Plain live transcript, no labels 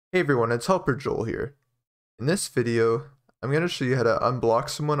Hey everyone, it's Helper Joel here. In this video, I'm going to show you how to unblock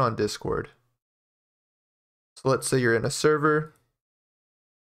someone on Discord. So let's say you're in a server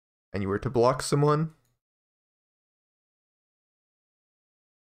and you were to block someone.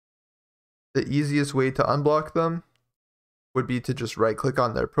 The easiest way to unblock them would be to just right click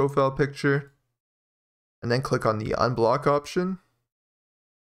on their profile picture and then click on the unblock option.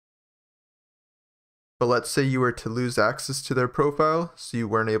 But let's say you were to lose access to their profile, so you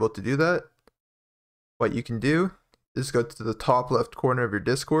weren't able to do that. What you can do is go to the top left corner of your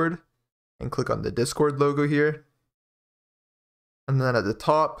Discord and click on the Discord logo here. And then at the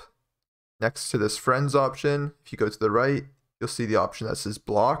top, next to this friends option, if you go to the right, you'll see the option that says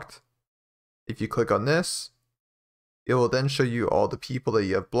blocked. If you click on this, it will then show you all the people that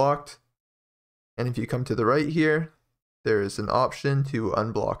you have blocked. And if you come to the right here, there is an option to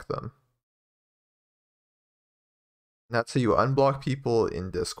unblock them. And that's how you unblock people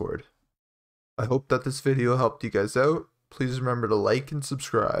in Discord. I hope that this video helped you guys out. Please remember to like and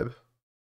subscribe.